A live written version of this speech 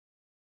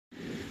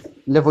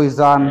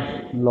levoizan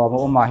lo ma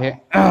oma he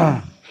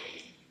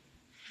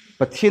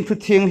pathin thu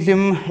thing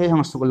lim he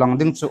hang su lang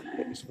ding chu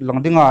lang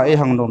dinga e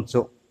hang nom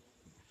chu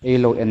e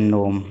lo en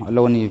nom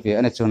lo ni ve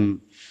ane chun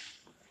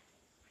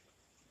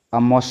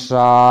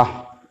amosa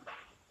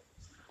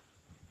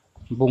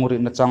bungri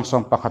na chang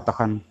som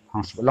pakhatakan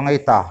hang su lang ai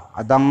ta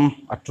adang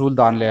atul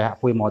dan le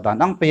apui mo dan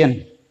ang pen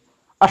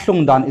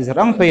ahlung dan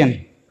izrang pen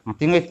ang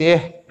tingai te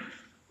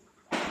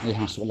e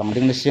hang su lang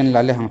ding na sian la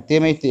le hang te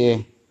mai te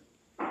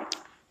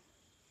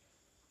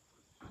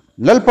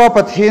lalpa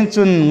pathin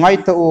chun ngai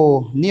ta o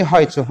ni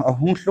hai chu a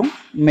hunglung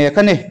me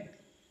ka ni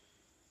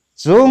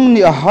chung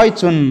ni a hai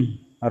chun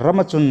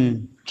rama chun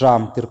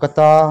tram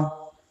tirkata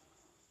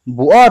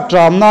bua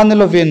tram na ni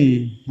lovin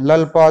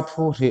lalpa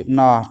thu ri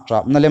na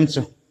tram na lem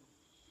chu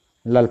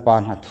lalpa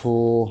na thu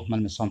man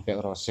mi som pe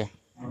ro se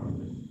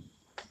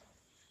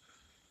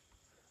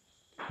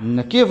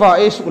nakiwa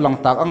e su lang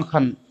tak ang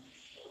khan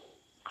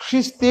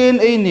Christian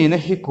e ni na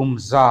hi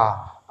kumza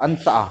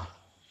anta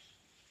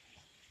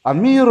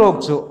amirok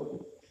chu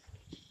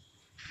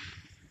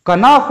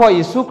kana khwa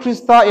Isu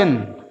Krista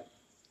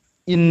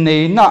in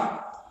neina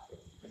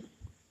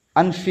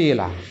an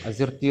fela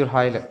azirtir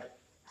haile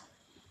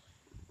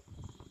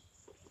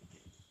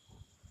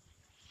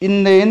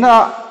in neina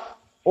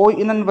oi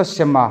inan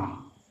vasema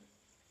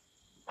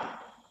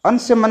an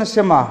seman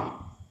sema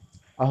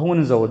ahun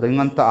zo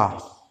dengan ta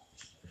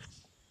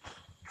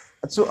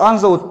chu an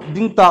zo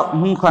ding ta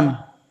hung khan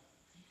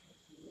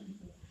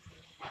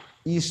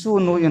Isu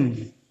no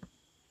in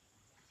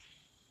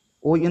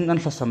oi in an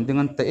fasam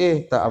dengan ta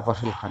e ta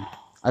avaril khan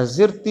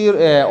azirtir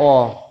e o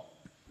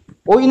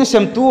oi in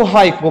sem tu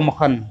hai ko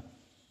makhan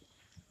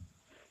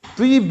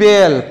tui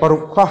bel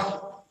parukha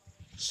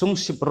sung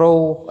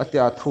sipro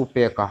atia thu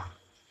pe ka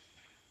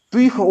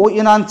tui kho oi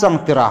inan chang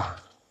tira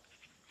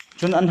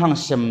chun an hang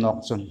sem nok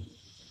chun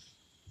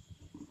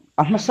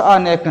ahmasa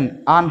ane kan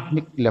an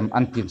niklem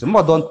an tin chu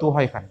mo don tu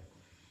hai khan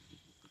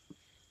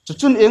chu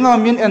chun enga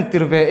min en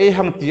tirve e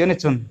hang ti ani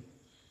chun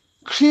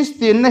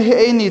Christian na he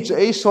ai ni chu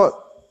ei so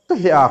ta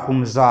he a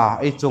kumza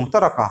ei chong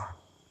taraka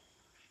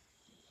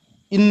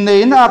in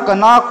neina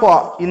kana kwa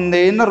in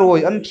neina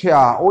roi an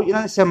thia o in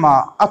sema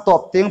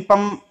atop teng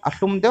pang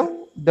ahlum deu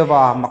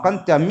dewa makan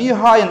tia mi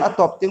hain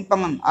atop teng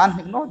pang an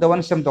hik no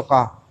dewan sem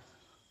doka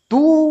tu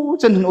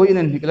chen hin o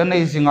in hikla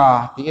nei zinga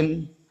ti in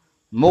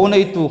mo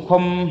nei tu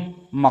khom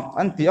mak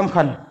an ti ang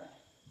khan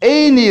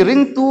ei ni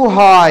ring tu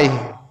hai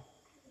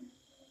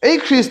ei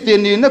Christian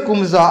ni na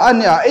kumza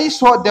ania ei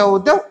so deu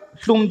deu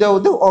hlum deu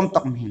deu om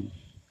tak min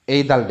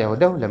ei dal deu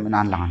deu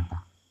leminan langan ta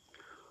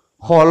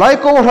kholai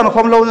ko ran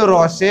khom lo ni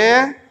ro se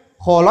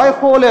kholai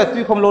khole tu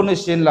khom lo ni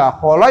sin la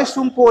kholai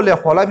sum ko le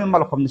kholai mi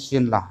mal khom ni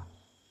sin la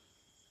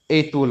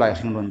ei tu lai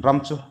hringun ram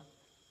chu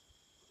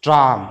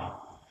tram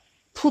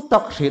thu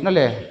tak hri na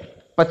le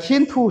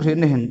pathin thu hri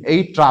na hin ei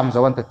tram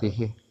zawan ta ti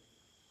hi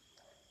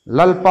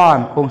lalpan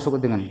pong su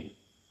dingan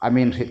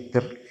amin hri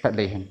tir ta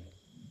le hin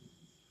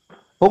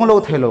pong lo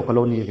thelo ka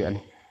lo ni ve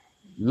ani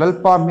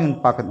lalpa min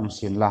pakan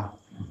sin la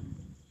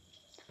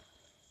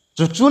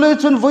chu chule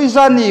chun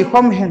voizani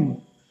khom hin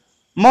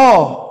mo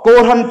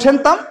korhan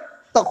thentam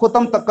tak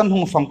khutam takan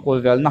hung fangkol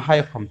vel na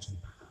hai khom chun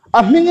a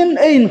mingin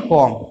ein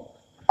khom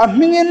a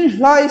mingin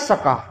lai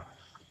saka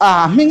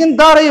a mingin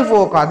darai vo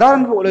ka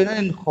daran vo le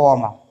in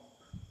khoma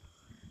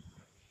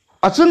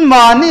a chun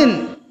manin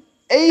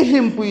ei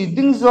him pui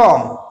ding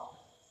zong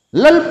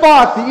lalpa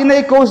ti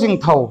inai ko jing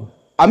thau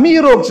ami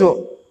rok chu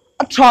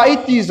a tha ai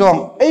ti zong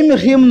ei mi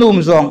him num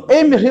zong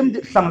ei mi him di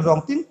sang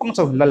zong ting pang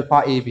chau lalpa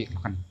e bi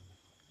kan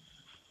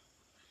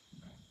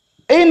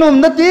ei num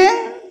na ting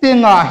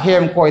tinga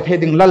hem koi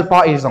theding lalpa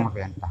e zong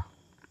venta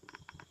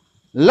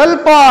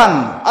lalpan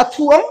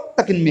athuang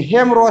takin mi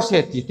hem ro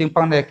se ti ting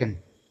pang nekin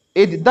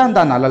e di dan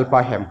dan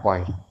lalpa hem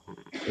koi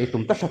e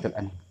tum ta satel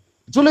ani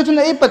jule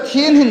jule e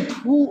pathin hin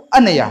thu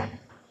anaya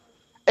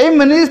e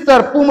minister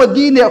puma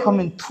di ne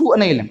khamin thu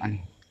anai lem ani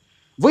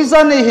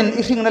voizane hin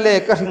ihing na le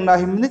ka hing na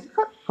him nit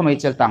kha khamai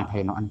chel tang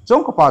thaino an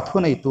chong ka pa thu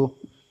nei tu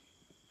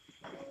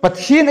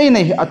pathin ei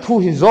nei athu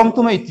hi zom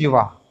tu mai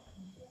tiwa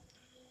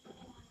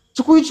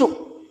chukui chu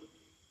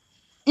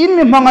in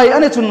mi mangai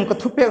ane chun ka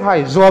thupek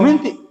hai zomin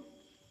ti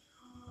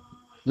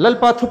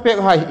lalpa thupek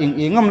hai ing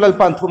ingam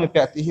lalpan thu me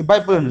pe ti hi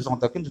bible ni zong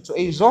ta kin chu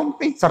ei zom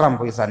pe charam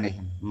boi zane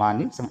hin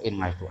mani sam en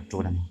ngai tu tu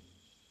nani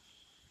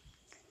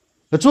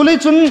the chule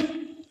chun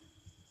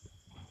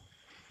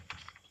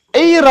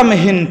ei ram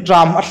hin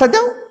tram atla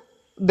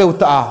deu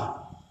ta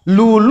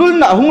lulul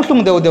na hung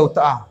hlung deu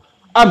ta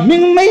a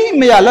ming mai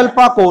meya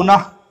lalpa ko na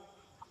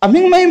a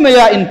ming mai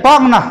meya in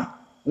pang na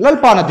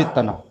lalpa na dit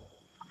ta na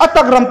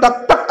atak ram tak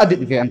tak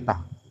adit ve anta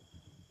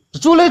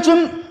chule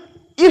chun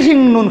I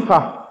hing nun kha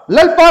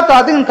lalpa ta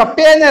ding ka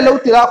pe ne lo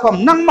tira khom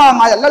nang ma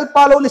nga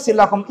lalpa lo ni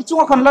sila khom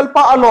ichunga khan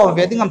lalpa alo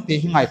ve ding am te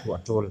hingai tu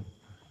atol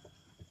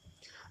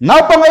naw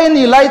pang ai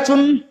ni lai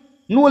chun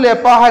nu le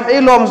pa han ei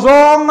lom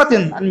zong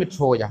atin an mi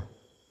thoya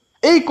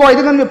ei koi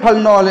ding an mi phal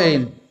no le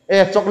in e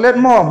chocolate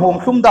mo hom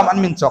thum dam an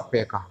min chok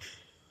pe ka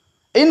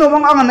ei no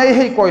bang ang nei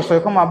hei koi soi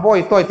khoma boy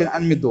toy tin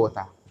an mi do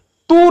ta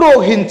tu ro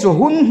hin chu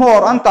hun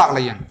hor an tak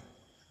le yan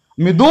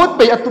mi dot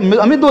pe atu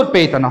mi dot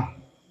pe ta no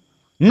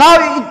now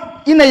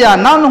inaya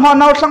now no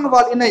now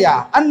sangwal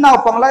inaya an now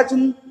panglai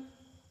chun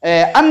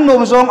an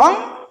nom zong ang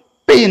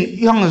pain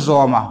ihang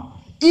zoma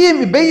im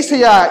be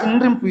se ya in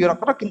rim pu ra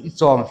krakin I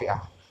zom fi a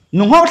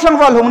nu ho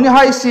sangwal hong ni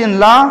hai sin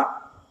la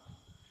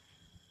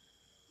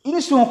in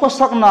sung ko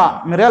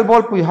sakna miral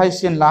bol pu hai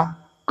sin la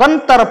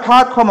kan tar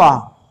phat khoma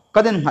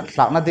kadin hat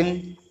sak na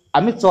ding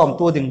ami zom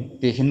tu ding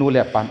ti hinu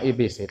le pan e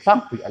be se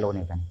tlang pu alo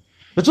ne kan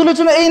chu le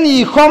chu ei ni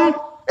khom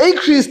ei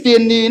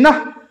christian ni na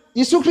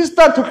Isu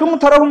Krista thuklung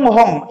tharong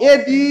hong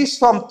edi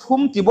som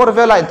thum ti bor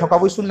vela in thoka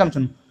wisun lam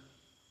chun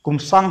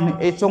kum sang ni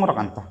e chong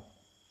rakanta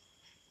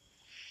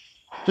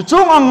chu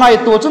chong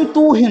angai to chun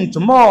tu hin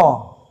chumo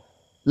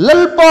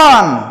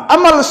lalpan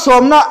amal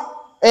somna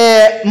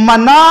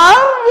mana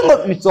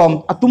ngot mi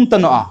chom atum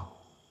tano a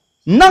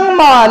nang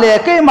ma le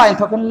ke ma in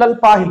thokan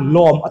lalpa hi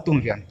lom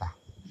atum rianta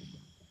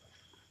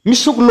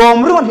misuk lom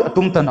ringot hi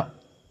atum tano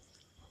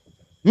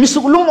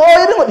misuk lung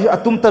oi ringot hi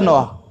atum tano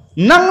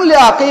nang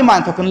lia ke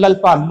man thakun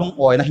lalpan lung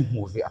oi na hi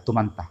mu ve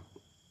atumanta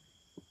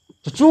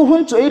chu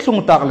hun chu ei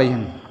hlung tak le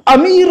hin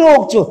ami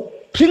rok chu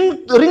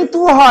ring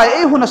tu hai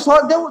ei hun so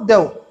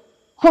deu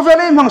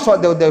khovele mang so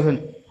deu hin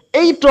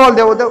ei trol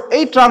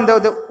ei tram deu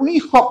ui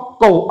khop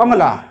ko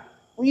angala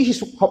ui hi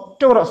su khop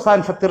tora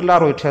san fatir la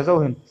roi thezo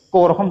hin ko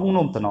ro khom hung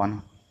nom tanon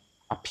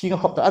a phinga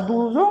khop ta adu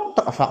zong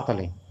tak afak ta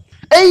le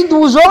ei du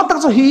zong tak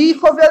chu hi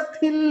khovel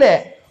thil le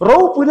ro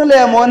puna le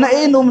mo na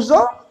ei nom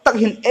zo tak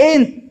hin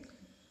en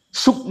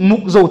suk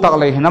muk zo tak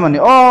le hena mani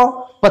o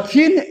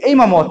pathin ei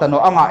ma mo ta no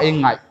anga ei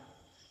ngai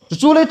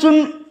chu le chun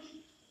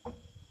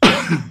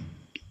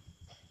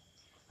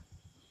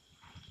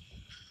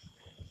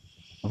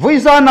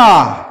voizana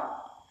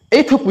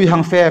ei thupui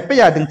hang fe pe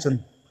ya ding chun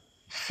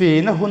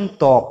Fiena hun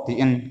Tawp ti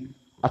in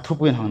a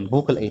thupui hang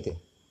bukal ei te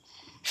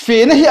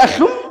Fiena hi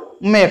ahlum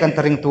me kan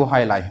taring tu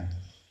highlight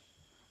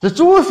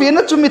chu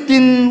Fiena chu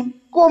mitin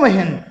ko ma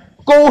hen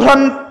ko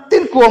ran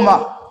tin ko ma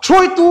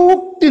choi tu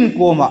tin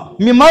ko ma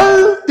mi mal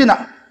tina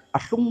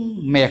ahlum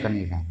me kan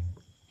ni kan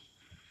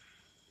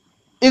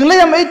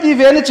ingleyam ei ti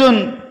ve ni chun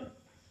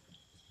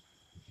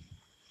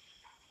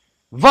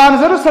van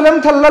Jerusalem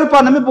thalal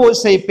pa nami bo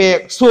sei pe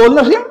sol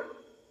na him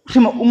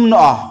no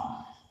a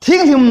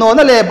thing him no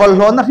na le bol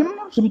lo na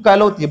him ka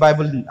lo ti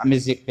bible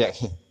music pe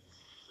he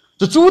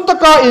chu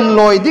taka in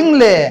loi ding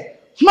le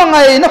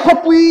mangai na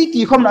khopui ti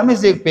khom na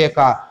music pe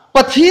ka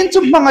pathin chu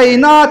mangai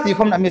na ti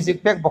khom na music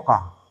pe boka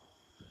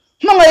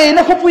mangai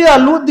na khopuya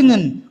lut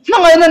dingin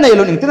mangai na nei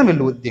lo ning tena me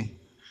lut ding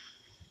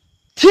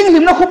thing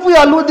him na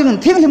khopuya lut dingin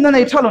thing him na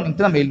nei thalo ning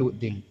tena me lut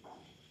ding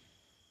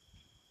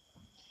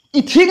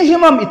I thing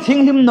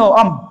him no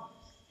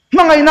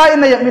mangai na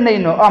ina yak mi nei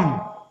no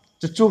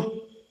chu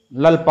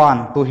lalpan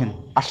tu hin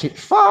asit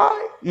fai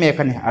me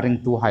kan aring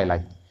tu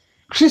highlight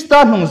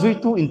Christian hung zui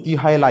tu in ti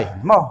highlight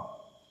mo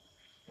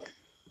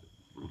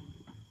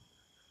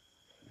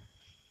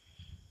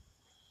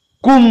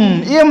kum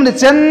yem ne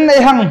chen e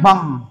hang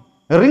mang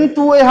ring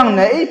tu e hang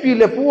ne e pi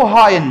le pu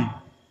hain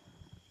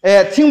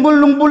thingbul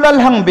lungbul al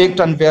hang bek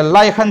tan vel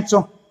lai khan chu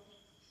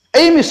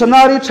e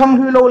missionary chang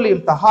hu lo lim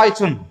ta hai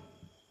chun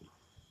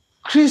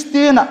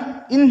Christian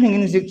in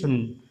hingin zik chun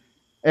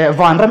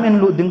van ram in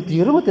lu ding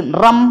ti ru tin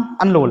ram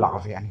an lo la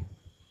ve ani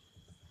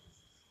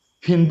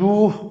Hindu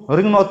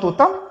ring no tu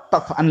tam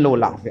tak an lo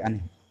la ve ani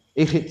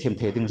e hit them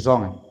the ding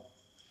zong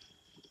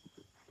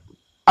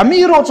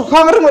ami ro chu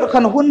khang ring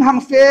khan hun hang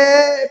fe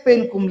pen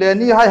kum le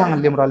ni hai hang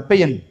lim ral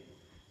pen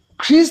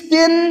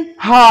Christian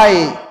hai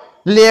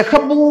le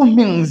khabu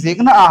ming zik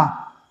na a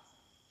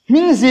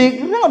ming zik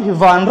ring of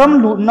van ram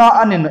lu na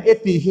anin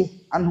eti hi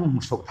an hum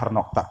sok thar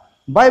nok ta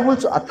Bible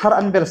chu athar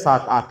an ber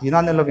sat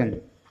atina ne logen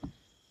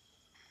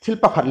thil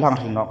pakhat lang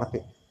ring no kate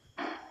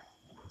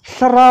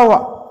sarawa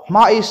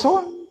ma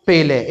ison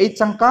pele e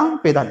changkang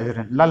pedan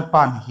eren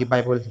lalpan hi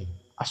Bible hi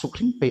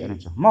asukring pe an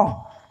cha mo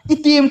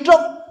itim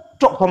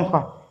tok khom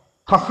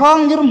kha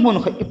khang yirum hun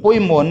kha ipoi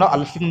mo na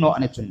alfing no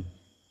ane chun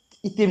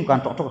itim kan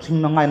tok thing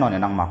na ngai no ne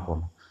nang ma ko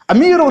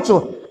amiro chu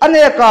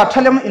aneka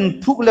thalem in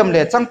thuklem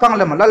le changkang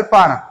lem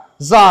lalpan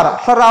zara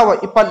sarawa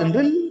ipal in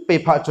ril pe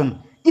pha chun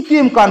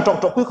itim kan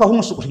tok ku kha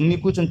hung suk ring ni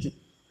ku chun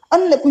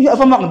an le ku hi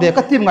afamak de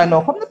ka tim ngai no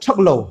khom na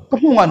thaklo ka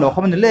hu ngai no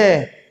khom ne le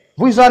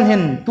vuizan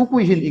hin tu ku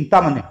hin ing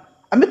tam ne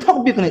ami thok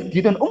bik ne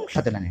tidon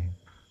thadela ne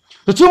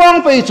tu chuang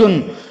pe chun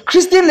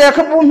Christian le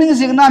kha bu ming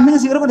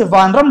zik ro de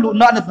van ram lu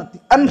na ne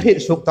an phe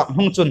suk tak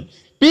hung chun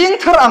ping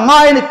thar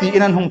angai ne ti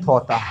inan hung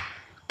thota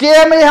ke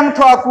me hang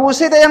tho ku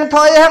se de hang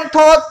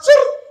tho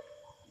chur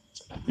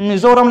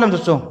mizoram lam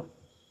chu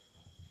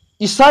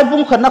isai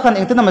bung khan na khan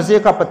eng tena ma je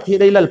ka pathi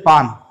dei lal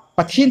pan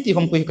pathin ti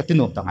hom ku ka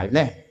tinu tangai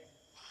le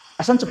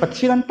asan chu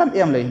pathiran tam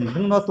em le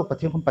hing no tu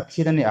pathin hom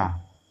pathiran ni a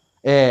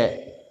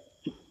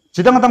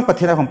chidang dang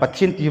pathin hom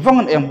pathin ti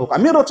wangan em buk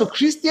amiro chu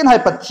Christian hai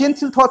pathin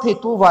thil tho thei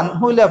tu wan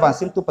hoile wan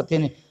sim tu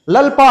pathin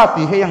lalpa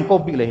ti he yang ko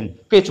bi le hin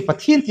ke chu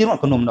pathin ti no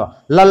kanum no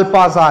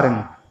lalpa zaren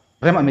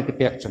rem ami ti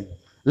pek chun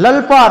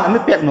lalpa ami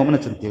pek no man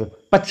chun ti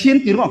pathin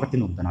ti ro ka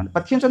tinum tanan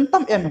pathin chun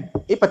tam em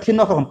e pathin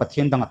no ka hom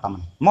pathin dang atam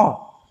mo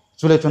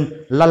chu le chun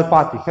lalpa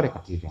ti khere ka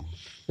ti ven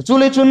chu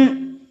le chun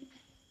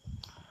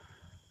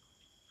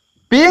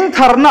ping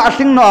tharna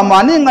asing no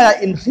mani nga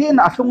in hin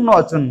asung no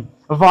chun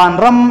van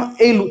ram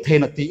elu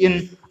theina ti in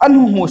an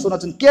hu so na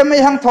chun keme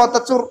hang tho ta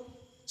chur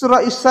chura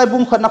isai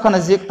bung khana khana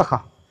jek ta kha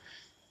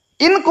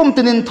in kum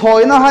tinin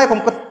thoina hai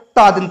kom ka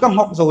ta din ka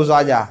hok zo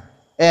za ja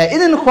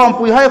inin khom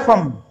pui hai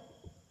khom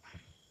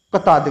ka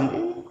ta din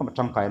kom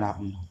chang kai na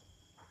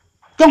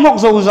ka hok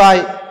zo zai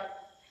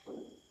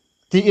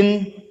ti in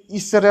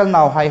Israel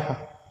now hai kha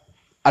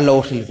alo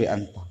hil ve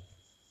anta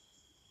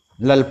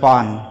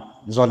lalpan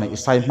zona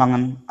isai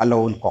mangan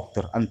alone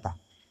kokter anta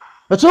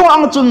chung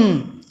ang chun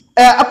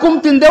akum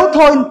tin deu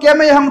thoin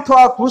keme hang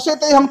thoa kruse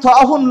te hang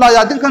thoa hun la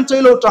ya din kan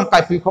choilo tang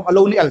kai pi khom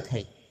alone al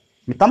thei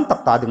mi tam tak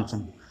ta ding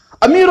chung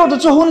amiro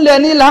to hun le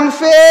ni lang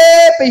fe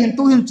pe hin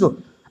tu hin chu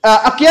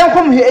akyam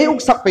khom hi ei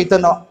uk sak pe ta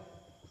no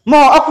mo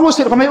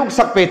akruse khom ei uk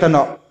sak pe ta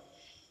no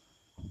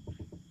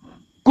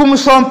kum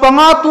som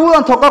panga tu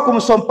an thoka kum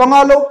som panga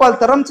lo pal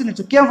taram chin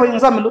chu kyam phai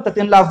ngam lu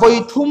tatin la voi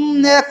thum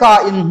ne ka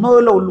in no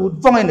lo lut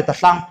vongai ne ta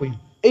hlang pui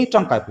ei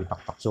tang kai pui tak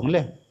tak chung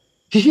le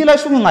hi lai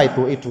sung ngai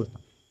tu ei tu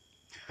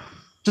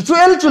chu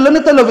el chu lani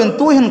ta lovin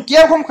tu hin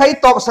kyam khom khai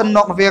tok san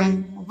nok veng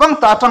wang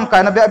ta tang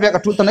kai na be be ka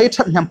tu ta nei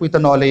that nyam pui ta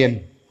no len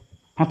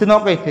hang ti no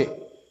kai te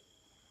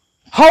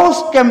house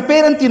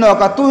campaign ti no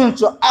ka tu hin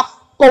chu ak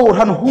ko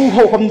han hu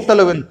ho khom ta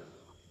lovin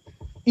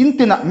in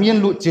tina mien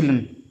lu chilin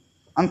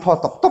an tho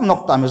tok top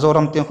nok ta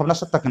mizoram tiang khomna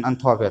satakin an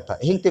tho veta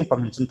hing ting pam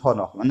hin chun tho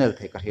no anel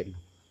thei ka hin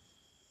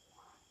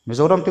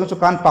mizoram tiang chu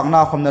kan pakna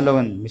khomna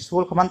lowen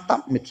misul khoman tam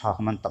mithra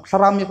khoman tam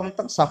sarami khoman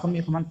tam sa khomi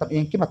khoman tam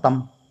eng ki matam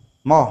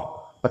mo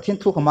pathin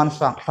thu khoman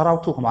sang sarau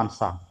thu khoman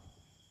sang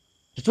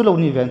chu lo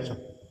ni ven chu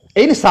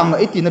ei ni sang na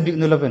ei ti na big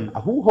no lowen a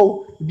hu ho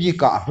bi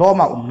ka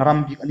hloma naram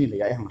big ani le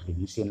ya hang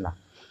ring sin la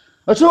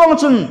a chuang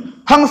chun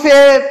hang fe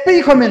pi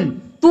khomin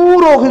tu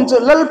ro hin chu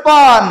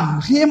lalpan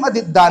him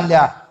adit dan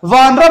lia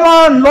van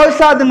raman loi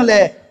sa ding le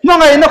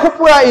mangai na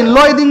khopua in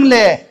loi ding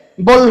le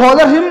bol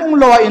hola him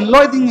lo in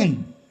loi ding in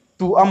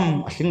tu am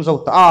hing zo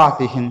ta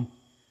ti hin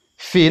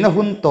Fiena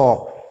hun to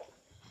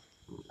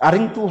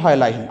aring tu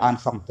highlight hin an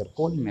fang ter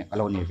kon me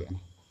alo ni ve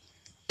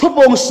thu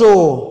bong so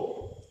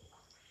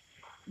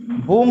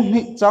bong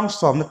ni chang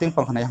som na ting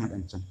pang khanai hang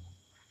en chan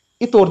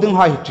I tor ding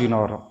hai tri no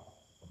ro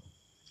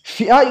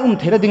fi ai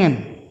thera dingen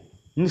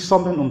ni som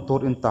den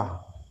tor in ta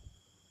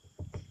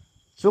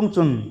chung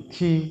chun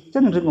thi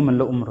chen ring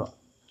lo ro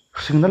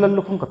signal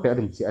lo khum ka pe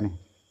ding chi ani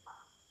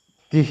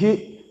ti hi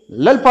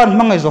lalpan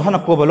mangai zo hana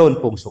ko balon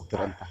pong sok ter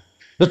anta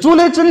the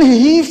chule chun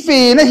hi fe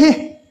na hi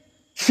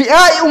fi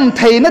ai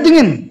thei na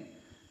dingin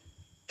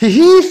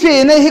hi fe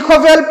na hi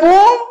khovel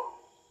pum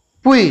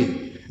pui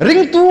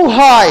ring tu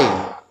hai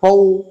po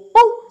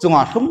po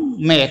chunga thum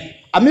mek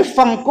ami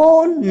fang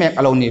kon mek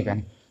alo ni ven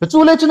the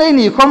chule chun ai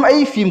ni khom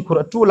ai film khur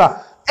atula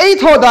ai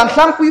tho dan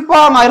sang pui pa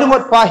ngai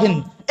ringot pa hin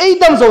ei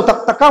dam zo tak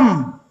takam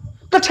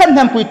ka chan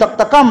ham pui tak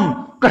takam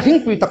ka hing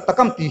pui tak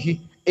takam ti hi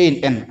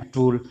en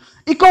atul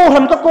I ko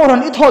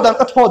ran I thodan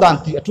ka thodan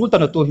ti atul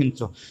tan to hin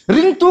cho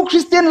ring tu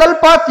Christian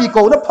lalpa ti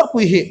ko na phak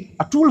pui hi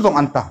atul vong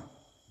anta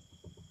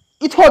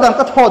I thodan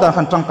ka thodan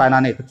khan tang kai na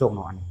ne ta chong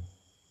no ani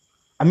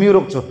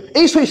amirok cho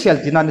ei social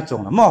ti na ne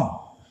chong na mo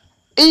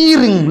ei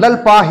ring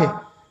lalpa he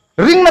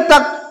ring na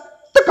tak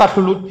taka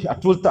thulut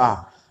atul ta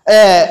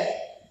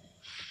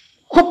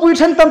khopui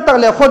than tam tak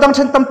le khodang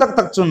chen tam tak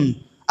tak chun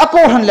ako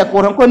han le ko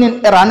ran ko nin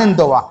eranin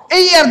dowa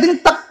ei ding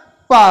tak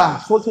pa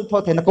so tho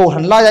thena ko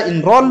han la ya in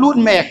rol lut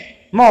mek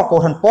mo ko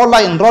han pola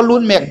in rol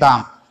lut mek dam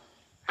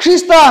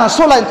krista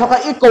so lain thaka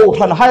I ko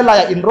han hai la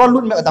ya in rol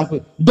lut mek dam ku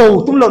do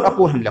tum lon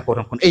ako han le ko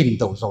ran kon ei nin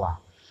do zowa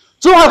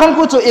chu ha khon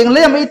ku chu eng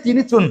le mai ti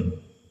ni chun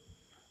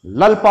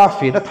lalpa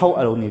fe na thau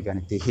alo ni gan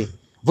ti hi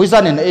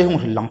voizan in ei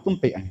hung lang tum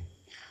pe ani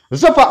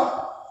zopa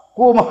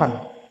ko ma khan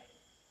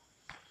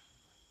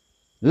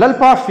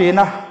lalpa fe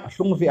na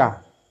hlung vi a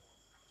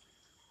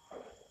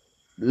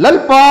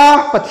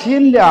lalpa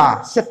pathin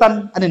lia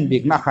setan anin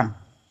big na khan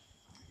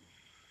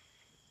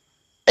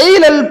ei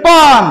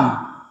lalpan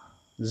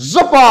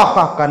zopa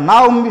kha ka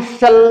naw mi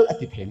fel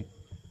ati then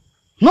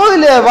noi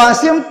le wan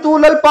sim tu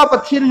lalpa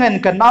pathin ngen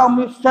ka naw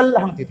mi fel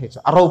hang ti the cha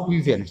aro pui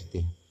ven ti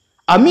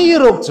ami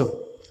rok chu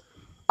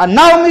a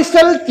naw mi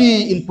fel ti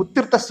in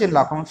putir ta sin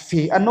la khong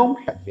fi anom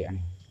hlat ve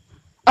ani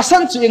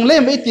asan chu eng le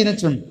mai ti na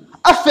chun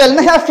a fel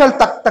na ha fel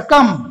tak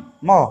takam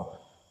mo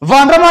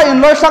van rama in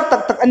loi sak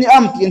tak tak ani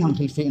am ti in hang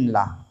thil fe in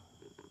la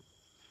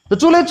to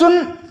chule chun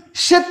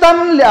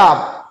setan liap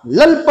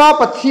lalpa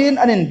pathin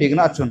anin big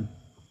na chun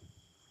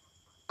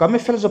kami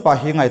fel zo pa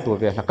hi ngai tu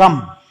ve lakam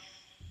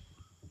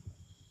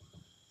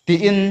ti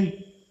in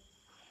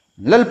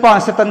lalpa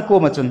setan ko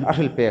ma chun a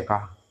hil pe ka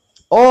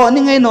o ni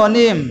ngai no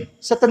nim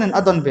setan in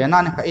adon ve na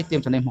ne ka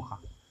ATM chane mu kha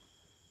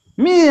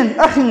min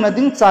a hing na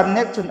ding chan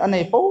nek chun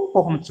anei po po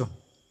hom chu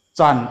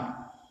chan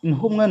in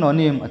hum ngai no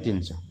nim atin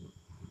cha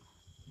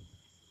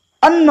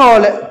an no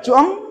le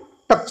chuang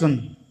tak chun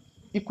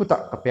ikuta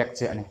ka pek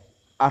che ani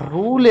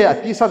arule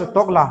ati sa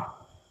tok la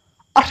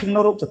a hing no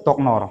ro tok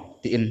no ro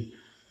ti in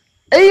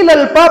ấy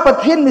lalpa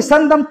pathin mi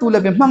sandam tu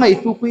lebe mangai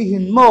tu kui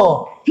hin mo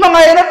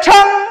mangai na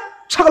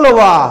chak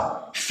lowa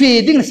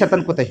feeding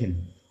setan ko tahin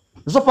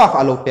zopa ka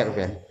lo pek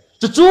ven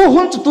chu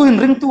hun chu tu hin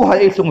ring tu ha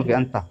e tlung ve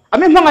anta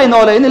ami mangai no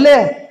le ni le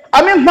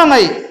ami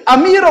mangai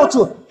ami ro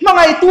chu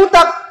mangai tu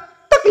tak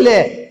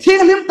le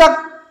thing lim tak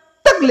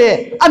le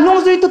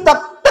anung zui tu tak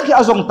ki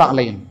azong tak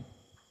lein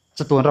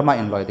chu tu rama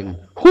in loi ding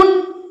hun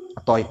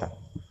atoi ta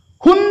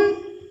hun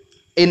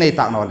e nei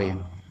tak no lein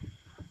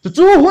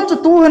chu hun chu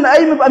tu hin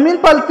ai amin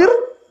paltir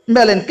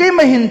melen ke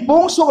ma hin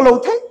pong sok lo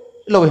thai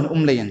lo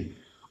hin lein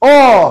o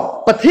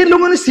pathin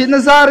lungun si na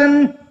zarin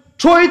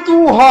troi tu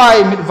hai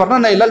mit varna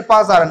nei lalpa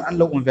zaran an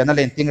lo ve na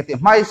len tingati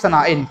mai sana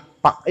in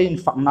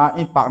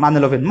pak na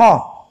lo ven mo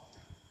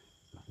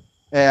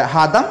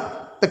hadam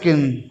takin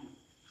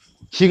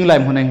hing lai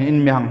mun in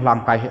mi hang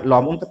lang kai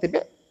lom ta tibe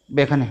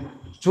be khane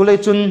chulei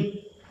chun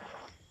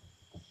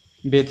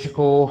be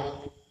thiko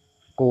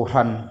ko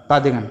ran ta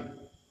dingan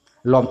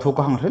lom thu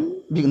ko hang ren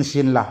big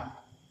sin la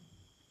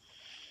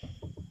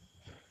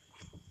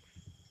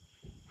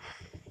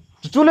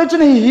chulei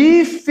chun hi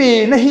fe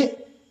na hi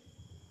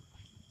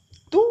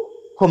tu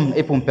khom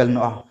e pumpel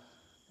no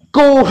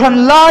ko ran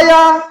la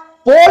ya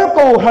pol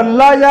ko ran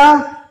la ya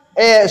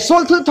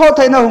sol thu tho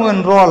thai na hungun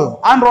rol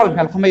an rol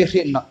hel khamai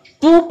ri na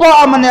tu pa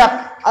amane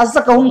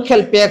azaka hung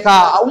khel pe ka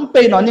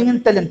pe no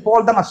ning talent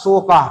pol danga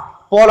so ka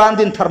pol an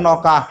din tharno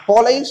ka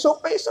pol ai so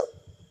pe so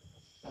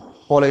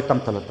pol ai tam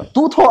talata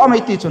tu tho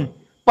amai ti chun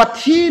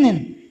pathinin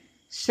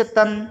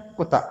setan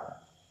kuta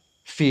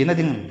fi na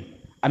ding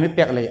ami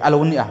pek lai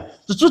aloni a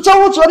chu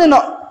chaw chu ani no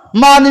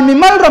mani mi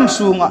mal ram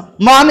sunga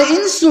mani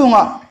in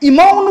sunga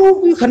imong nu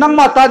khanang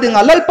ma ta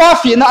dinga lalpa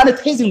fi na ani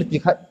thejing ti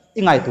kha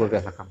ingai tu ve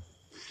kha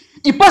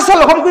ipasal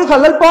khom ku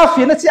khalal pa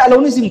fi na chi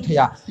aloni jing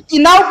theya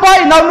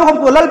inaw nu khom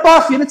ku lal pa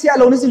fi na chi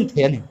aloni jing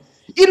the ni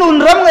inun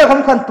ram ngai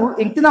khom khan tu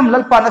ingtinam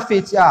lal pa na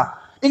fe cha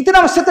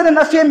ingtinam setan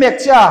na fe mek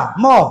cha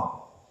mo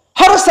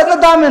har satna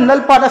damen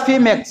lal pa na fe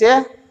mek che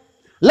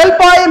lal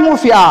pa e mu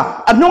fi a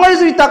anungai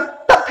zui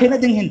tak phena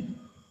ding hin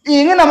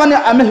inge na mane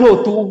ame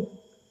hlo tu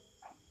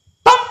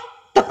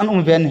tak an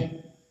ve ni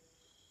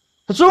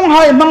chung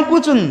hai mang ku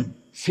chun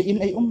fi in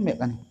ai mek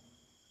ani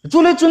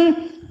chule chun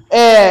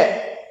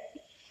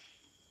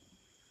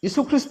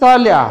Isu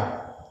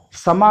Kristalia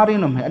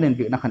Samarinum hai anin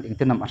bi na khan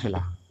ingtenam arela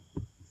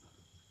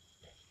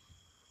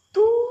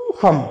tu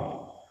kham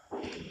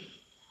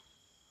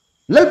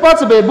lalpa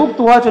chabe buk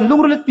tu ha chon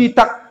lungrul ti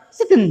tak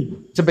sitin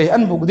chabe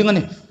an buk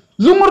dingani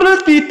lungrul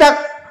ti tak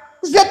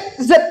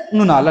zet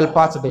nuna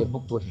lalpa chabe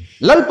buk tu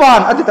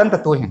lalpan aditan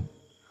ta to hin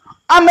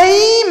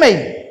amei mai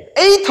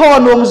ei tho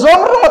nom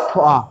zong rungot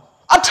thoa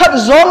athat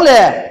zong le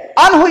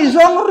an hui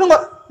zong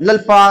rungot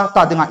lalpa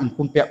ta dinga in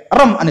kumpe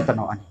ram ani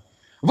tanaw ani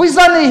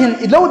Vizani hin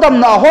ilodam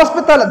na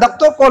hospital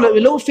doctor ko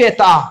ilo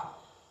feta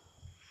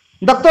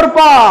doctor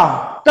pa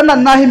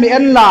kanan na himi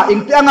enla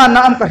ingti anga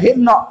na am ka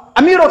hinno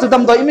amiro to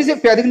dam do imisi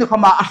peding ni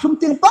khama asum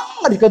ting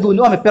pang adi ka du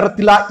no ame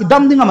pertila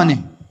idam dinga mane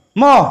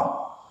mo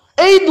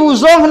ei du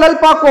zong halal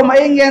pa ko ma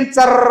engen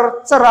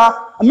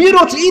chara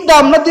amiro to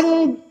idam na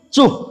ding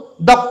chu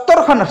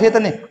doctor khana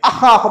hetane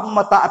akha khom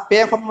mata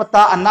ape khom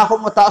mata anna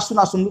khom mata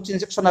asuna sum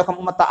chin section khom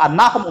mata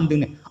anna khom ding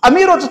ni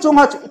amiro to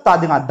chunga chu ita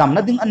dinga dam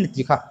na ding an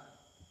ti kha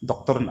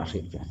doktor na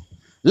akhir via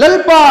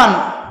lalpan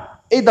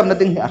ei dam na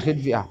ding akhir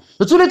via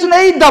chule chune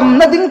ei dam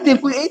na ding tim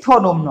ku ei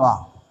thonom no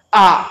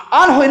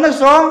an hoina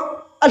zong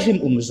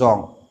ahim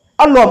zong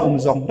alom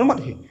zong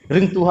ramat hi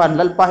ring tuhan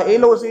lalpa ei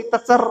lo si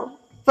tachar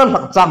tal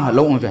hak chang ha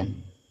lo ven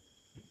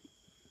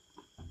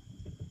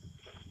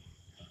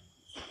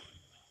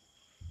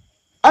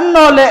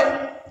annole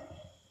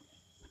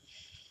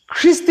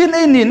Christian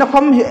ei ni na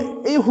kham hi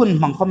ei hun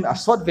mang kham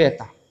asot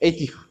veta ei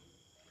ti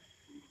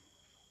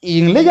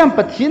ing le yam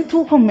pathin thu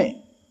khom me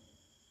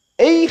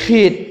ei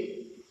khit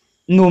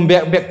num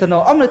bek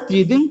tano amna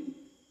ti ding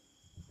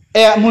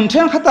mun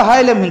theng khata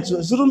hai le min chu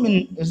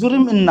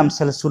zurum in nam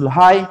sel sul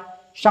hai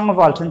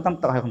sangwal chen tam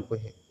ta hai khom ko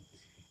he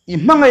i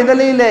mangai na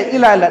le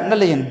ila la na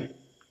lein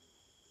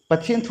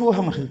pathin thu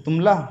ham khil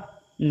tumla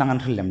nangan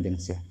khilem ding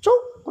se chu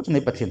ko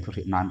nei pathin thu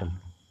ri nan dal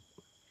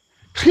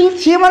khil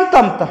thiman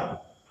tam ta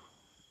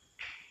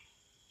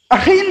a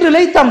khin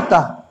relay tam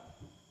ta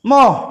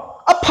mo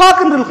a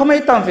phakan rul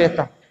khomai tam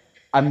veta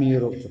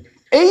amiro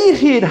ei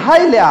hid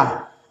hailea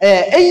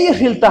ei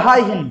hil ta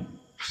hai hin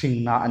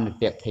singna an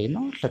pek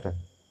theino hlata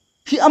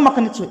hi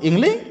amakani chu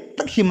ingle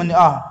tak hi mani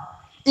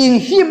ing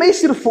hi mai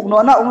sir fuk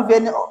no na ve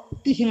ni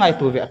ti hingai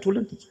to ve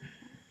atulan ti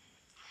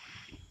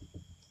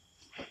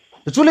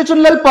chule chun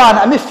lalpan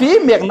ami fi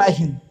mek na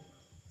hin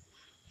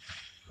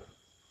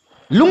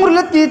lungur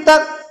lati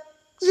tak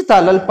zita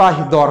lalpa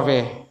hi dorve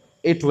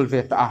e tul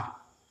ve ta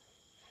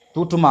tu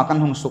tuma kan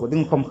hung su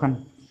ding khom khan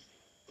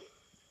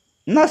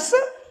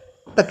nasa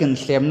takin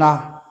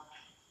hlemna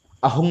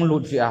ahung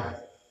lut via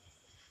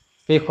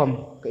pe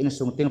khom ka in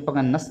sung ting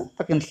pangan nasa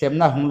takin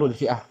hlemna hung lut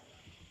via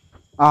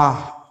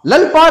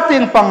lalpa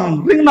ting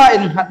pang ringna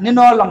in hat ni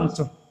no lang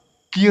chu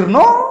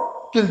kirno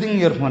kilding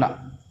yer hona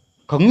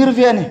khangir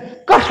via ni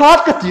ka hat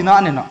ka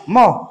tina ne na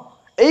mo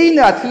ei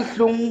na thil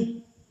hlung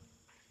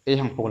e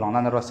hang po lang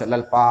na ro se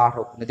lal pa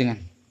ro na dingen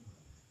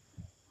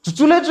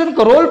chu le chun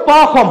ka rol pa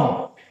khom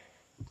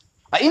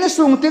a in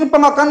sung ting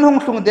panga kan hong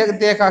sung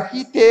de ka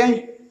hi teng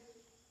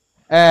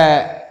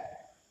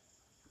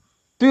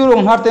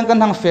tuirong har teng kan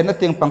hang fen na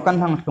teng pang kan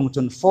hang sung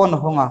chun phone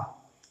honga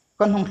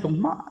kan hong sung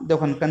ma de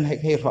kan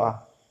hei ro a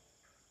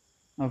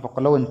vok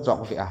lo in chok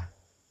vi a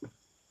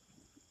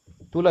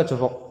tula chu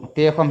vok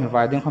te khom he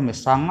vai ding khom me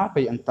sanga pe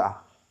anta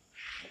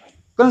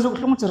kan zuk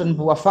hlung charan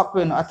bu a fak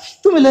pe na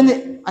tu milani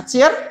a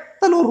cher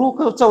talu ru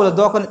ka chawla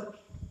do kan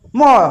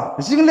mo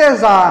jingle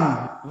zan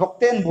vok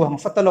ten bu hang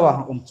fatalawa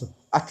hang chu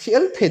a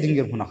thiel theding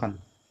ger huna khan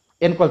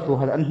en kol tu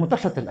hal an hu ta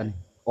satel ani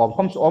om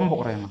khom chu om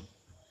bok renga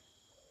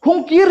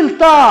hung kiril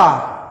ta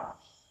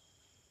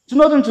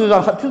chunodun chu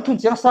jan thil thun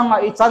chiang sanga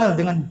e channel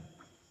dingan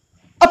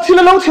a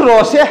thila lo thiro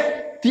se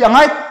ti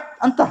angai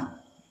anta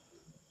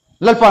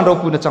lalpan ro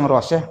pu na chang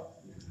ro se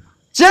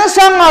chiang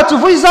sanga chu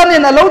voi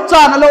zanin a lo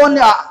chan a lo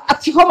ani a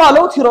thi khoma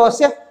lo thiro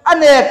se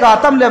ane ka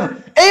tamlem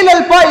e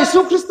lalpa isu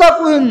krista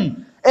kuin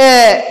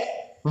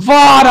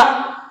vara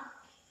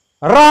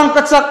rang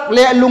ka chak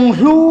le lung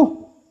hlu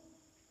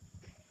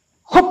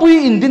khopui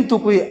in din tu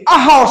kui a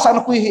house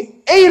an kui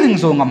e ring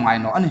zo ngam ngai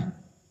no ani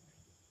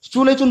chu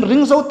le chun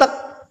ring zo tak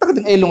tak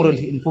ding e lung rel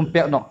in pum pe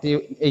nok ti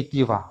e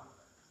ti wa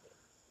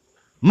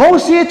mo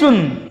si chun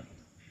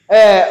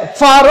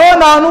faro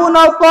na nu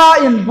na pa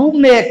in buk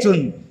nek chun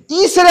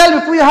Israel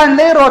pui han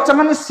le ro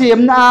changan sem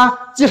na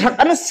chi hak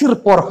an sir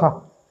por kha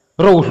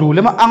ro hlu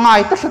le ma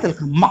angai ta satel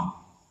kha ma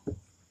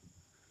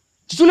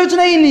chu le chun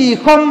ai ni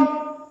khom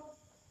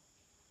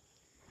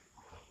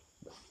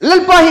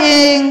lalpa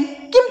hing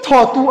kim tho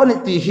tu ani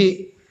ti hi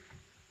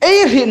ei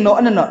ri no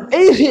an no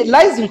ei ri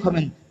lai jing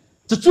khamen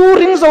chu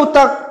ring zo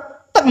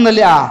tak na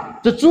lia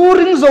chu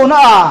ring zo na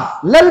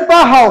lalpa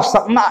haw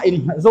sak na in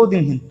zo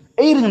ding hin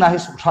ei ring na hi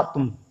su that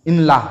tum in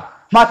la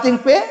ma ting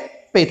pe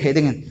the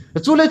ding hin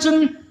chu le chun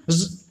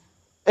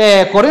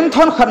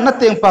Korinthon khat na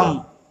teng pang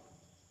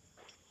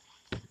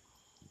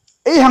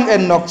ei hang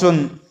en nok chun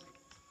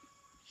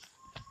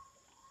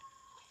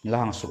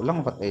lang su lang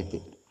vat ei ti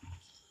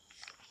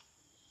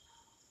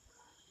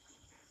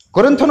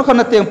Korinthon khan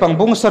na teng pang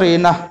bung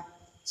sarina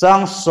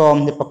chang som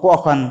ni pakwa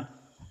khan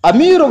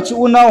amiro chu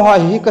unaw ha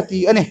hi kati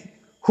ani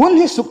hun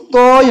hi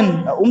suktoin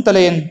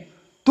talen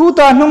tu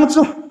ta nong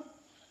chu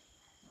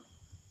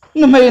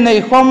numei nei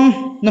khom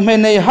numei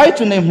nei hai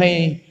chu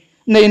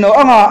nei no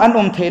anga an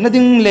the na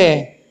ding le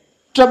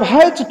trap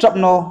hai chu trap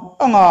no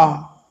anga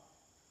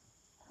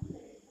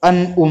an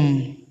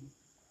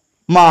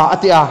ma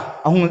atia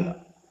ahung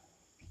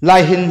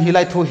lai hin hi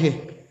lai thu hi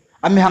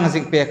ami hang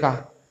jing pe ka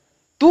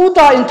tu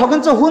ta in thokan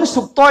chu hun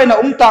suktoi na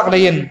tak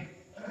lein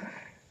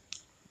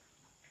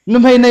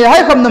numei nei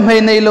hai khom numei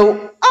nei lo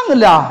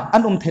angla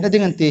an the na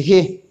ding an ti hi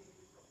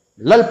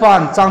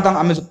lalpan changdang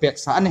ami ju pek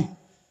sa ani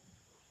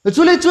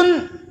chule chun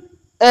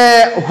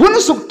hun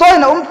suktoi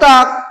na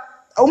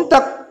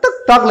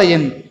tak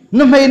lein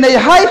numei nei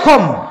hai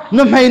khom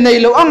numei nei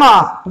lo anga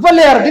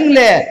valer ding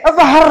le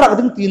ava harak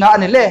ding tina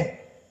ani le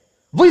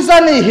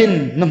vuizani hin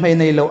numei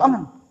nei lo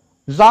anga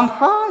zang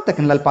kha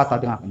takin lalpa ta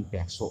ding an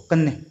pek so kan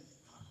ne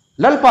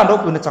lalpa ro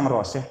pu na chang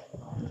ro se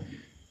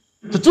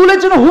chule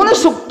chun hun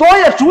suktoi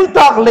a chul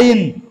tak lein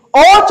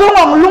o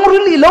chungang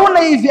lungrin i lo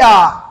nei via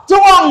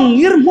chungang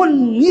ngir mun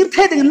ngir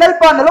the ding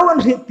lalpa na lo an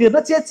ri tir na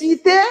che chi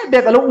te be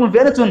ka lo un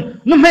ve na chun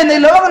numei nei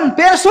lo an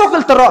pe so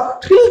kal taro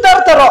filter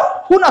taro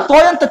hun a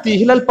toyan ta ti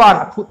hilal pan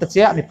phu ta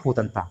che ani phu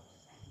tan ta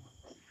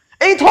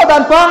ei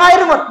thodan pa ngai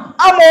ru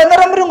a mo na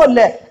ram ru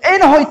le ei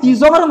na hoi ti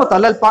zo ru ta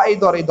lal pa ei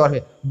dor he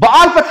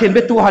baal pa thin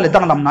be tu hale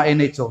dang lam na ei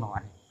nei chong na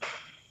ani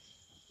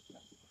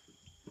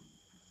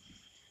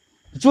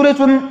chure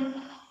chun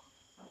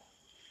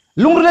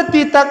lungre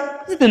ti tak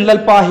tin lal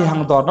pa hi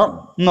hang dor no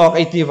nok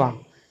ei ti wa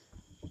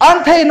an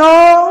thei no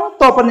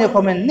to pan ne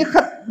comment ni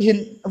khat hin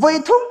voi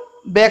thum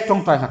bek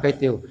tong tai ha kai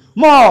tiu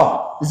mo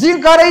jing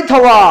ka rei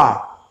thawa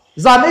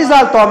zan ei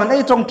zal to man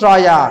ei trong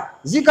traya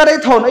zikarei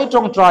thon ei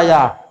trong traya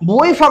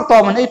buai phak to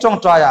man ei trong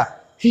traya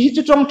hi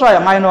chu trong traya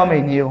ngai no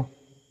mai niu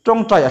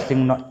trong traya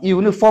sing no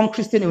uniform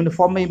Christian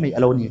uniform mai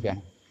alone ven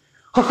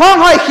kha khang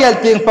hai khial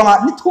teng panga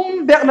ni thum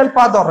bek lal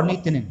pa dor ni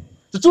tinin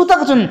chu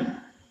tak chun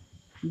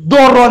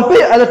doron pe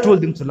ala tul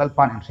ding chu lal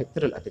pan en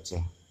khetrel ate che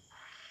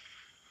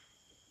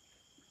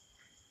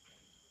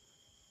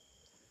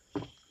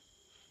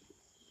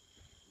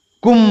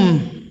kum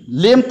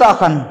lem ta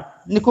khan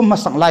ni kum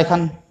masang lai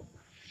khan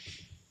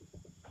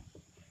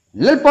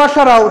lalpa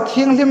sarau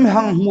thing lim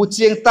hang mu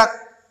chiang tak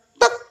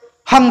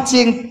hang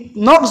chiang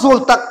nok zul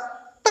tak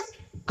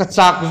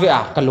kachak ve a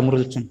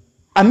kalungrul chun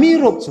ami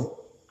rok chu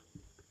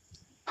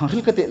hang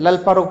ril kate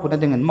lalpa rok puna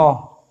dengan mo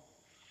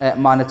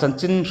mana chan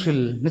chin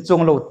ril ni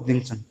chong lo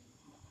ding chun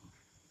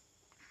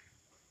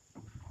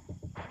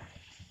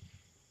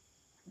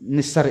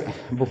ni sare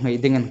bu ngai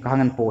dengan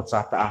kangan po cha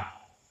ta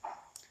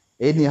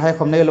e ni hai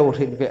khom nei lo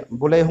rit ve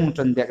bulai hung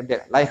chan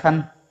dek lai khan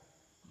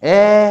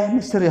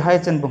ni sare hai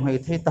chan bu ngai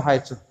thei ta hai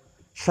chu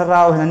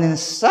sarau hanin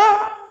sa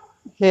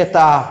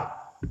heta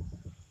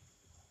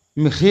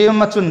mi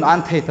hima chun an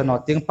thei ta no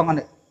ting pangan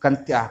kan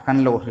tia kan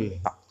lo hil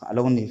tak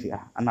along ni via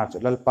anar chu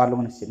lalpa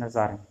long ni sin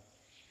azar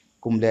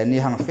kum le ni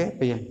hang fe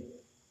pe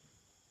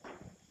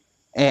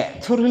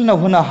thuril na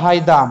huna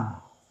haidam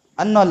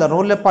anna la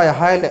role pa ya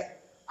haile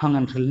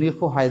hangan thil ni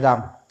kho haidam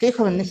ke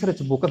khawen ni sare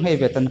chu bu ka ngei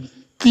vetan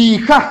ti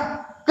kha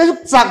ka juk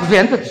chak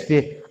ven ta ti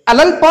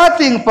alal pa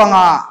ting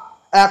panga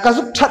ka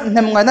juk that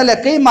nem ngai na le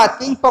ke ma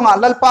ting panga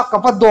lal pa ka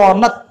pa dor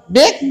na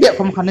bek be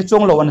khom khan ni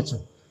chong lo an chu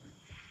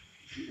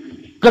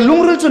ka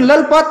lungril chun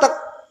lal pa tak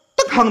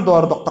tak hang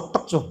dor dok tak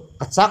tak chu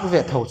ka chak ve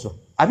thau chu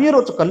ami ro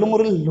chu ka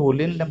lungril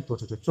lolin lam tu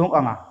chu chong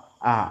anga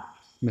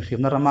mi khim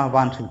na rama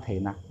wan thil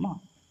theina ma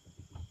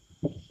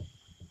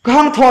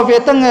kang tho ve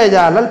tang nge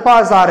ya lalpa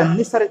zaren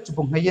ni sare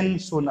chupung hayin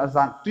sun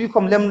azan tui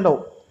khom lem lo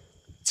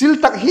chil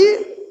tak hi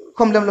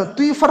khom lem lo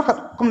tui far khat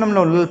khom lem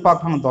lo lalpa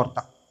khang dor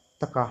tak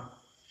taka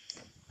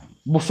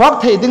bu fak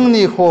thei ding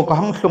ni kho ka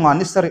hang hlunga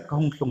ni sare ka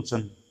hung hlung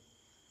chun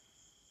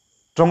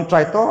trong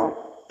trai to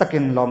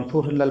takin lom thu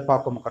hin lalpa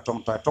ko ka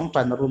trong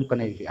trai na room ka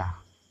nei vi a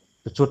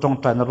chu trong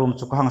trai na room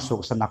chu ka hang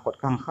suk sana kot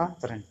kang kha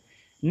tren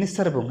ni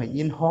sare bung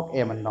hayin hok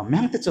em an nom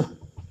meng te chu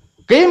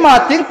ke ma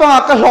ting pa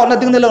ka hlo na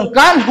ding ne long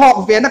kan hok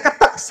ve na ka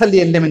tak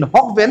salien le min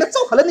hok ve na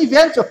chau khala ni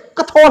ven chu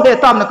ka tho le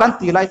tam na kan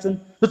ti lai chun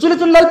chu le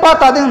chun lal pa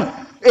ta ding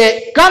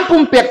kan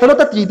pum pek ta lo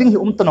ta ti ding hi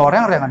to no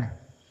reng reng ani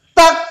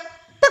tak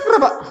tak ra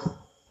ba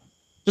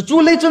chu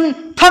le chun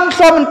thang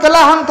so min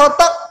kala hang tho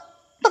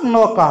tak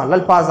no ka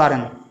lal pa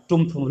zaren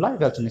tum thum lai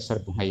vel chun sar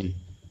bu hain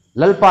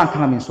lal pa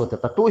thang min so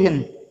ta tu hin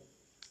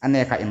ane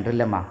ka in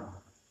relema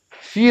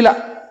fila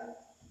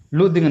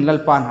lu ding lal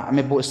pa na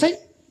ame bo sai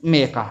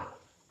me ka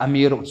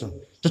amiro chu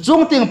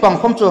chung ting pang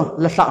khom chu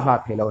la sak la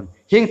thelon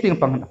hing ting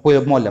pang poy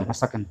molem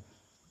hasakan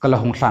kala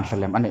hung hlan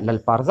hlalem ani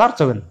lalpar zar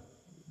chawen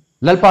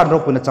lalpar ro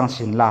puna chang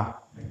sin la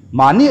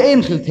mani ein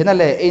thil thena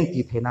le ein ti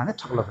thena ne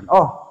thakloven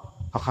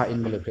kha in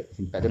mele pre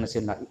tin padena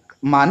sen la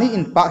mani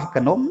in pa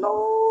kanom no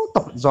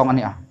top zong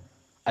ani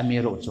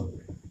amiro chu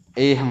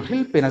hang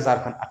hil pena zar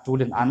kan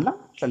atulin anla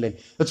tlalen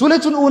chule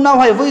chun una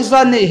hai voi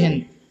zan ne hin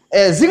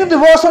zing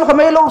devotion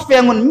khamelo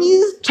fengun mi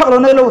thaklo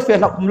ne lo fe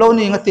lakum lo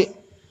ni ngati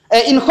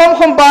in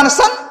khom ban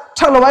san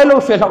thaklo ai lo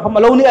fe lakum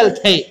lo ni al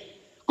thei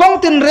kong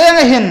tin reng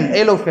hin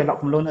ai lo fe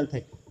lakum lo ni al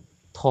thei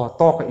tho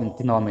to ka in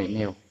tino me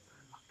neu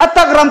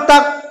atak ram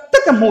tak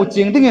tak mu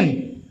ching dingin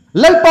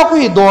lalpa ku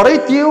hi dorai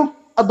tiu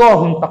ador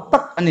hun tak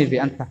tak ani ve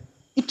anta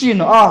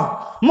ichino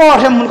mo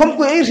hem mun khom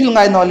ku ei sil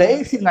ngai no le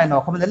ei sil ngai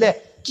no khom le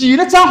chi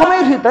na chang khom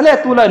ei ri ta le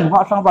tu lai nu ha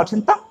sang ba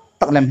thin tak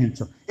tak lem hin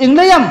chu ing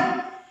le yam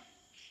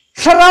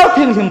sarau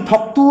thing him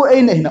thok tu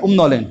ei ne hin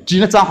no len chi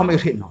na chang khom ei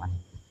ri no ani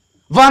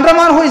van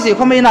raman hoi ji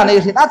khom ei na nei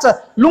ri acha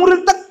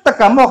lungrin tak tak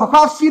ka mo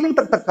kha feeling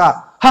tak tak ka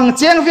hang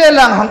cheng ve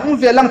lang hang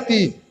ve lang ti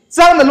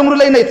chang na lungru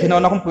le nei thino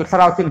na khom pu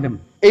sarau thing him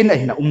ei na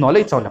hin no le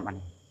chaw lam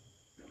ani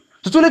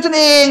chu le chun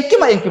eng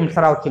kim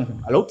sarau thing him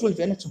alo tul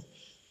ve na chu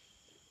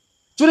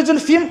chule chun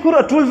film khur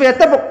atul ve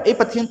ta bok e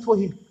pathian tho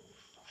hi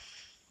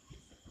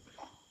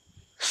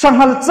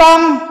sanghal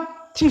chang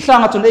thing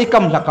sang chun ei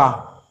kam laka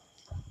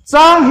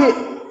chang hi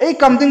ei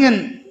kam dingin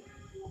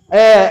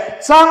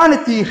chang ani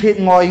ti hit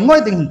ngoi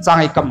ding chang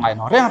ei kam ngai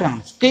no reng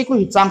ke ku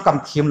hi chang kam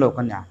thim lo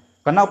kan ya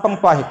kanau pang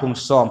pa hi kum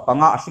som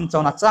panga asing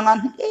chawna changan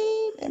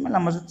e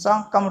malam ma chang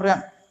kam re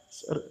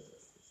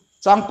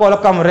chang ko la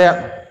kam re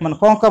man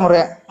khong kam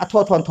re a tho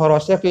thon thoro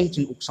se ke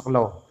chin uk sak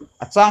lo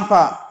a chang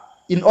pa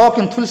in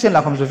okin thul sen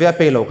la kham zo ve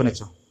pe lo kan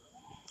chu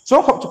so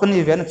khop chu kan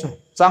ni ve na chu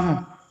chang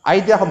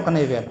idea kham kan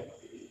ni ve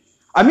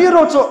ami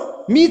ro chu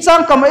mi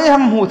chang kam e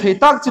hang hu thei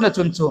tak china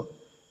chun chu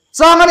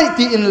chang ani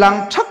ti in lang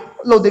thak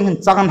lo ding hin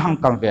chang hang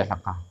kam ve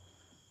laka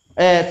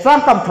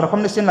chang kam thar kham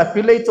ni sen la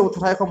pilei chu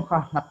thrai khom kha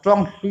na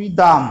trong hlui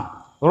dam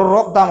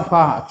rok dam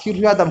kha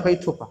thirya dam kai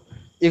thupa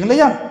ingle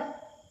ya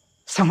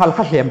sanghal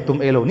kha hlem tum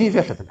elo ni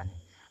ve thata kan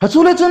ha chu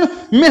le chun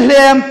mi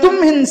hlem tum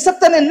hin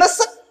satan na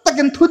sak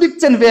takin thudik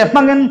chen ve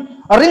mangen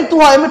ring tu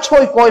hai me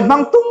choi koi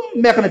mang tum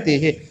me kan te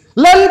hi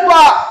lalpa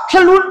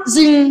khelun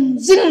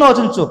jing no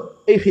chun chu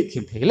e hit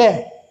thim thele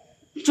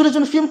chu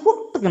chun film khuk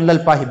takin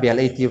lalpa hi bel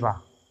e ti wa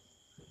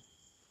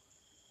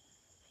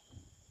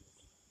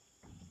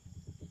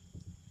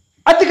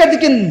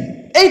atikatin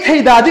e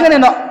theida ding ne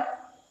no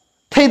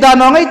theida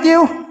no ngai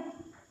tiu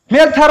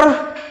mel thar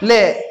le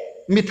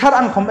mithar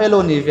an khom elo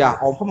ni via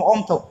om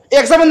tho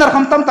examiner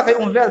kham tam takai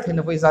vel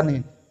thene voi zan ni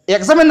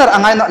examiner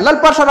angai no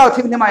lalpa sarau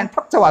thim ni main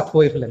thak chawa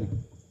thoi khlani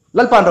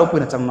lalpan ro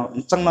puina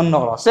changnon no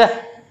ro se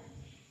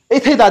ei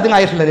theida ding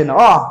ai khlani no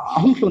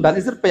ahum thlung dan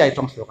izir pe ai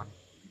tong so kan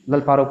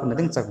lalpa ro puina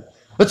ding chang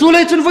chu le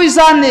chun voi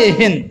zan ni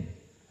hin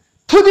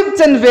thudik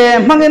chen ve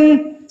mangin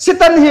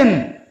sitan hin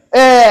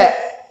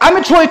ami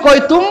thoi koi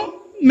tum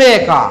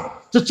meka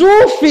chu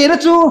fi ra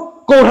chu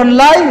ko han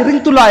lai ring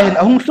tu lai hin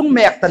ahum thlung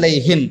mek ta lei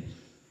hin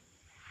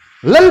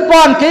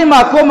lalpan ke ma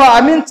ko ma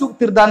amin chuk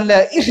tirdan le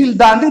ihil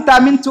dan ding ta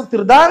min chuk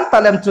tirdan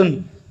talem chun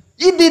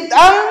idit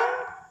ang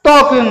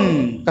tokin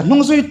ka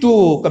nung zui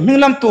tu ka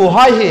minglam tu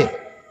hai he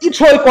I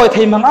thoi koi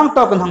thei mang ang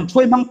to kan hang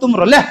thoi mang tum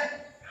ro le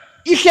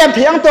I sem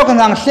thei ang to kan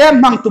hang sem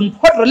mang tum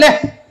phot ro le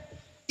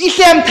I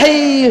sem thei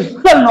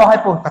hal no hai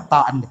po ka ta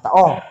an ta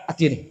o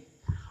ati ni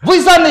vui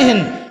gian này hin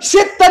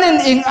setan in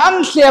ing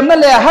ang xem na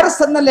le har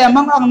san na le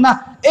mang ang na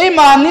e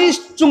mani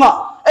chunga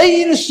e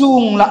in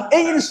sung la e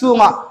in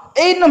sunga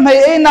e no mai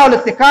e naw le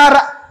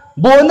tikara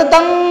bo na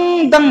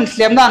dang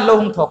xem nan lo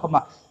hung thok ma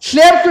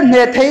xem tu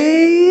ne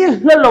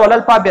thei lo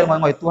lal pa ber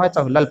ngoi tu hai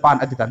chaw lal pan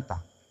adikan ta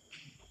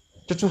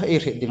chu e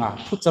re dinga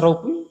thu charo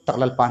pu tak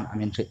lal pan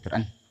amin re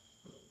tran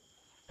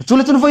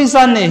chule chun voi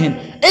san ne hin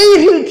e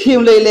hil thim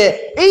le le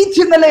e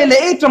thim na le le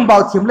e trong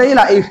bau thim le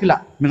la e hila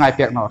mi ngai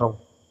pek no ro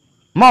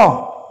mo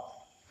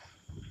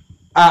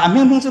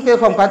aming hing chu ke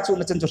khom kan chu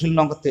na chen chu hil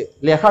nong te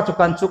le kha chu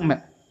kan chu me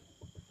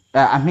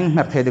aming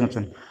mer the ding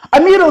chun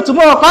amiro chu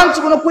mo kan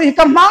chu no pui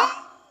kam mang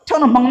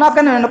thon mang na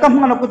kan no kam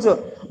mang no ku chu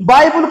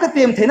bible ka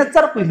tem the na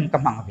char pui hin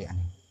kam mang be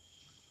ani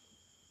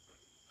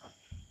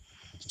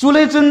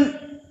chule chun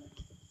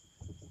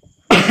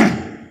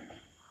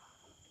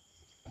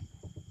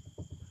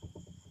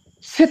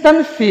setan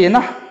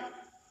Fiena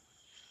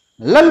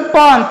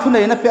lalpan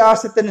thunai na pe a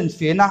setan in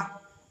Fiena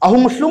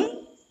ahung slung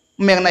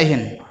meng na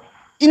hin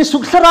in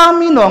suk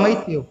sarami no ngai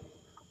tiu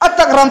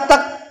atak ram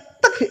tak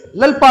tak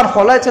lalpan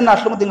kholai chana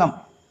slung dingam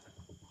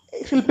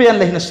khil pen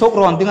le hin sok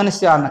ron dingan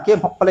siana ke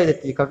hok pale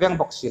ti ka veng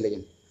box si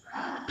lein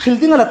khil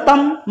dinga tam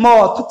mo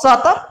thu cha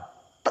ta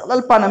tak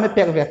lalpan ame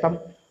pek ve tam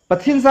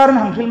pathin zaran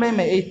hang khil mai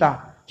me eita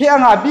he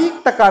anga bi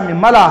taka mi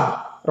mala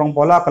rong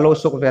bola ka lo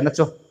sok ve na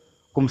chu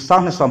kum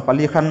sang ne som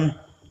pali khan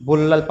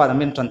bulal pa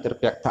namin tranter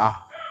pek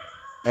ta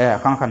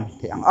kang khan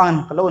thi ang an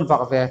kalon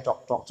vak ve tok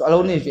tok cho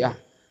alo ni vi a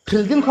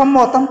khilding kham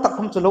mo tam tak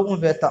kham chalo un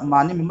ve ta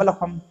mani mi mala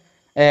kham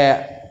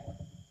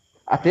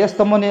a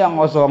testimony ang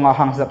ozo nga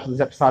hang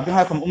zap sa ding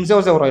ha kham zeu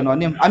zeu roi no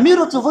nim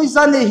amiru chu voi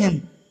zan ne hin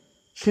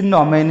sin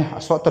no men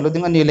so talo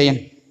ding ani lein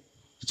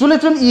chule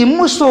chun I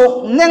mu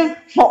sok neng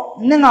mo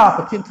nenga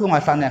pathin thu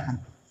ngai sa ne khan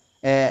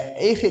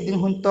e khiding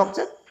hun tok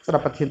che sara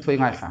pathin thu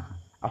ngai sa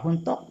a hun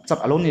tok chap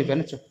alo ni ve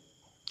na chu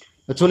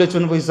chule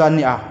chun voi zan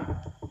ni a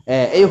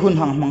e hun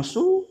hang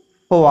mangsu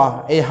powa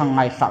e hang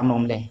ngai sak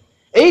nom le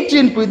e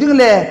trin pui ding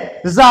le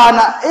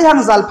zana e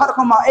hang zal phar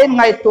khama e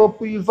ngai to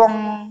pui vong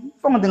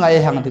vong ding ai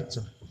hang dik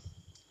chu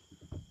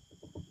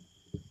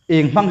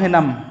ing mang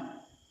henam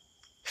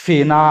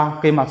Fiena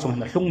ke ma chung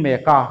na hlung me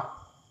ka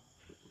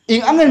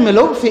ing angen me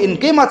lo fi in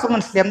ke ma chung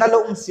an slem na lo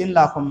sin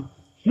la khom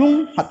nung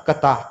hat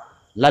kata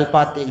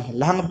lalpa ting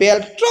lang bel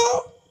tro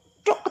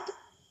tro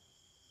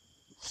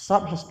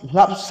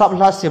sab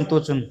la sem to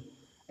chun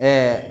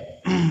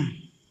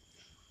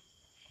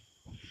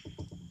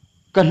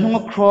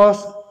kanunga cross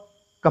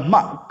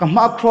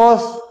kama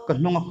cross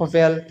kanunga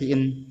khovel ti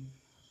in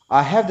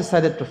I have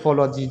decided to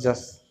follow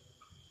Jesus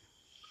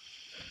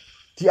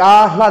ti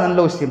a hlan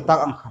lo sim tak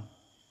ang khan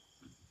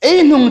ei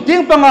nung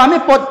ting panga mi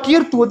pot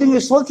kir tu ding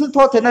sol thil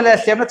tho thena le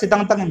sem na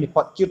chidang tang mi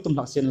pot kir tum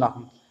lak sin la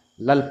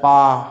lalpa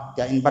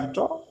ya in ban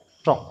tro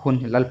trok hun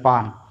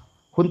lalpan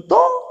hun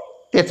to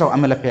te chaw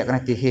amela pek na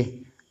ti hi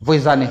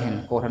voizani hin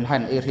ko han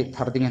han e ri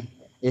thar ding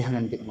e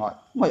hangen dik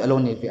moi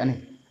alone ni ani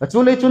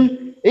chule chun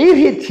e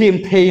ri thim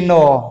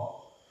theino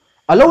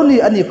alone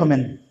ani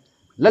comment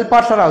lalpa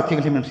sarau thing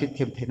thim ri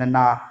thim theina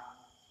na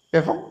pe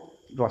fok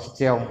ro si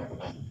cheu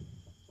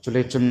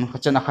chule chun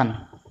khachana khan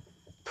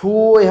thu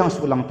e hang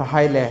sulang ta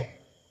hai le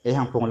e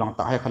hang pung lang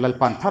ta hai khalal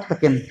pan thap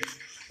takin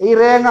e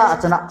renga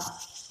achana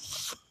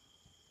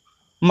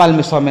mal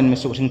mi somen mi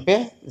su sing pe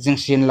jing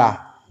sin la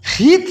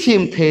hi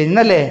thim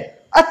theina le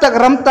atak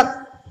ram tak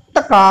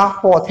taka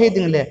ho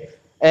theding le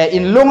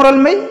in longral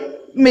mai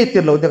me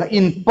tir lo daga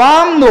in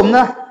pam nom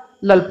na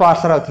lalpa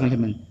sarau thing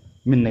limin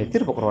min nei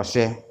tir bokro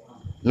se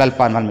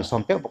lalpan mal mi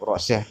som pe bokro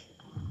se